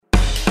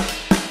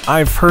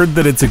I've heard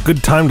that it's a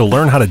good time to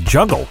learn how to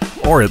juggle,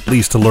 or at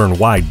least to learn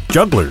why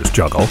jugglers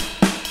juggle.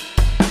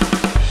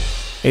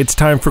 It's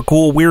time for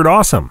Cool, Weird,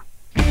 Awesome.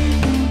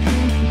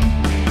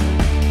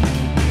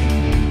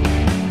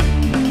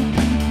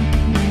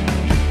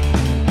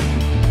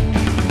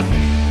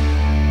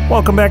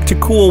 Welcome back to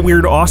Cool,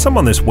 Weird, Awesome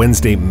on this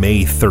Wednesday,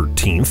 May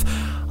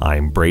 13th.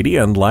 I'm Brady,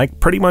 and like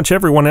pretty much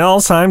everyone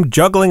else, I'm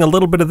juggling a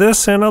little bit of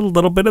this and a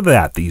little bit of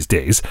that these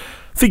days.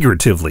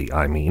 Figuratively,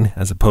 I mean,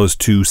 as opposed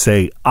to,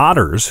 say,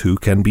 otters who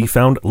can be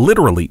found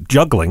literally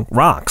juggling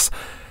rocks.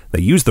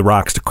 They use the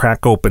rocks to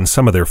crack open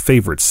some of their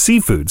favorite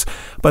seafoods,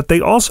 but they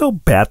also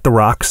bat the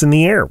rocks in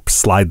the air,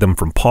 slide them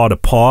from paw to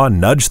paw,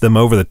 nudge them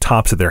over the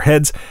tops of their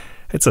heads.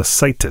 It's a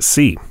sight to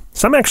see.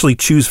 Some actually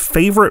choose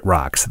favorite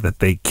rocks that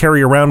they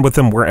carry around with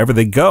them wherever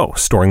they go,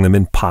 storing them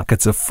in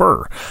pockets of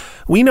fur.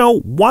 We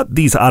know what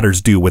these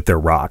otters do with their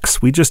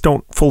rocks. We just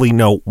don't fully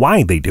know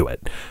why they do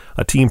it.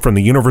 A team from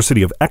the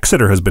University of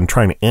Exeter has been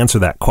trying to answer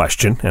that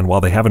question, and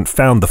while they haven't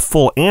found the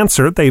full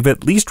answer, they've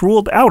at least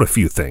ruled out a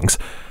few things.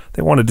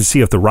 They wanted to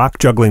see if the rock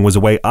juggling was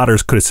a way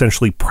otters could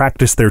essentially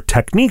practice their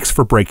techniques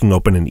for breaking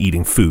open and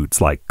eating foods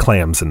like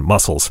clams and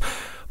mussels.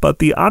 But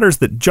the otters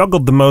that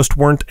juggled the most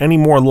weren't any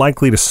more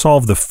likely to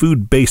solve the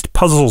food-based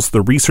puzzles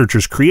the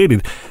researchers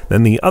created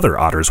than the other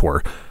otters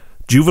were.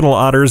 Juvenile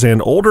otters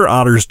and older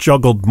otters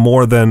juggled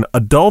more than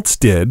adults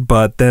did,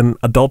 but then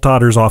adult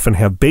otters often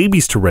have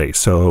babies to raise,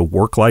 so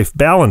work-life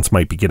balance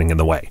might be getting in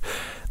the way.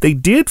 They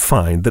did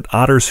find that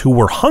otters who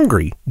were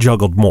hungry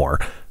juggled more,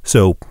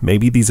 so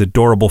maybe these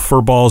adorable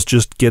furballs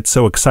just get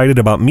so excited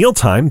about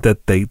mealtime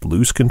that they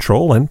lose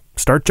control and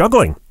start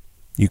juggling.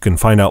 You can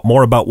find out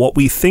more about what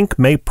we think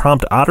may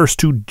prompt otters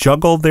to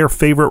juggle their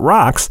favorite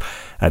rocks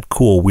at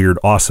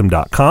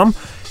coolweirdawesome.com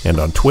and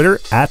on Twitter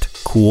at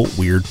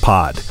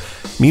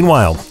coolweirdpod.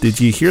 Meanwhile, did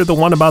you hear the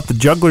one about the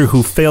juggler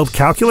who failed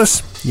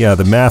calculus? Yeah,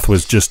 the math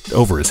was just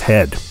over his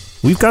head.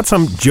 We've got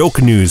some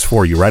joke news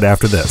for you right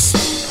after this.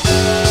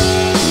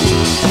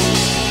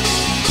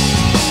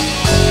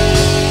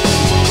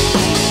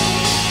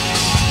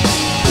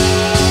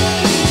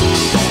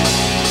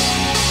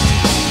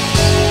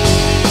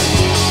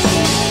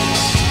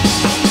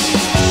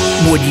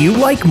 Would you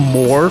like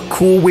more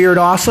Cool, Weird,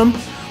 Awesome?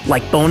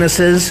 Like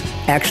bonuses,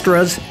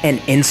 extras,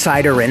 and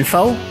insider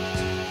info?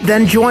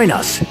 Then join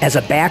us as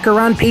a backer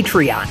on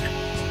Patreon.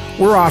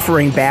 We're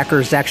offering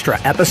backers extra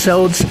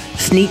episodes,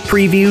 sneak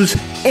previews,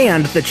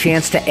 and the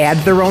chance to add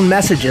their own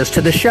messages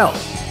to the show.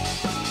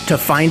 To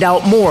find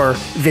out more,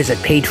 visit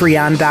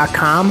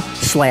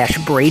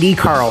patreon.com/Brady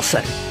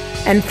Carlson.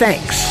 And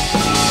thanks.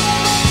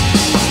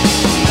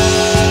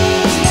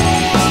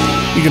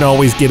 You can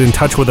always get in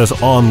touch with us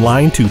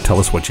online to tell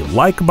us what you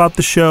like about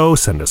the show,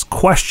 send us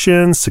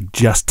questions,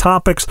 suggest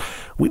topics.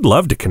 We'd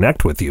love to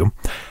connect with you.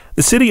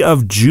 The city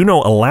of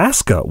Juneau,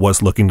 Alaska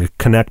was looking to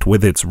connect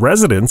with its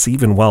residents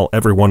even while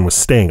everyone was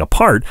staying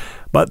apart,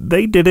 but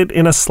they did it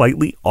in a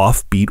slightly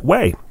offbeat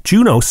way.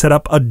 Juneau set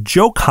up a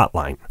joke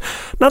hotline.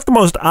 Not the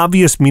most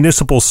obvious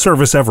municipal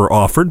service ever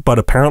offered, but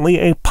apparently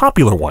a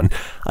popular one.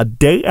 A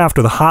day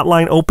after the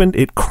hotline opened,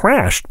 it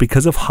crashed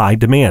because of high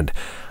demand.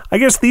 I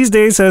guess these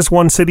days, as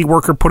one city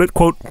worker put it,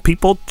 quote,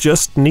 people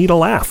just need a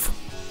laugh.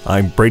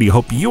 I'm Brady.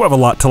 Hope you have a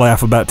lot to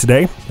laugh about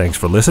today. Thanks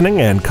for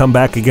listening, and come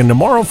back again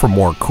tomorrow for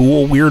more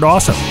Cool, Weird,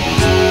 Awesome.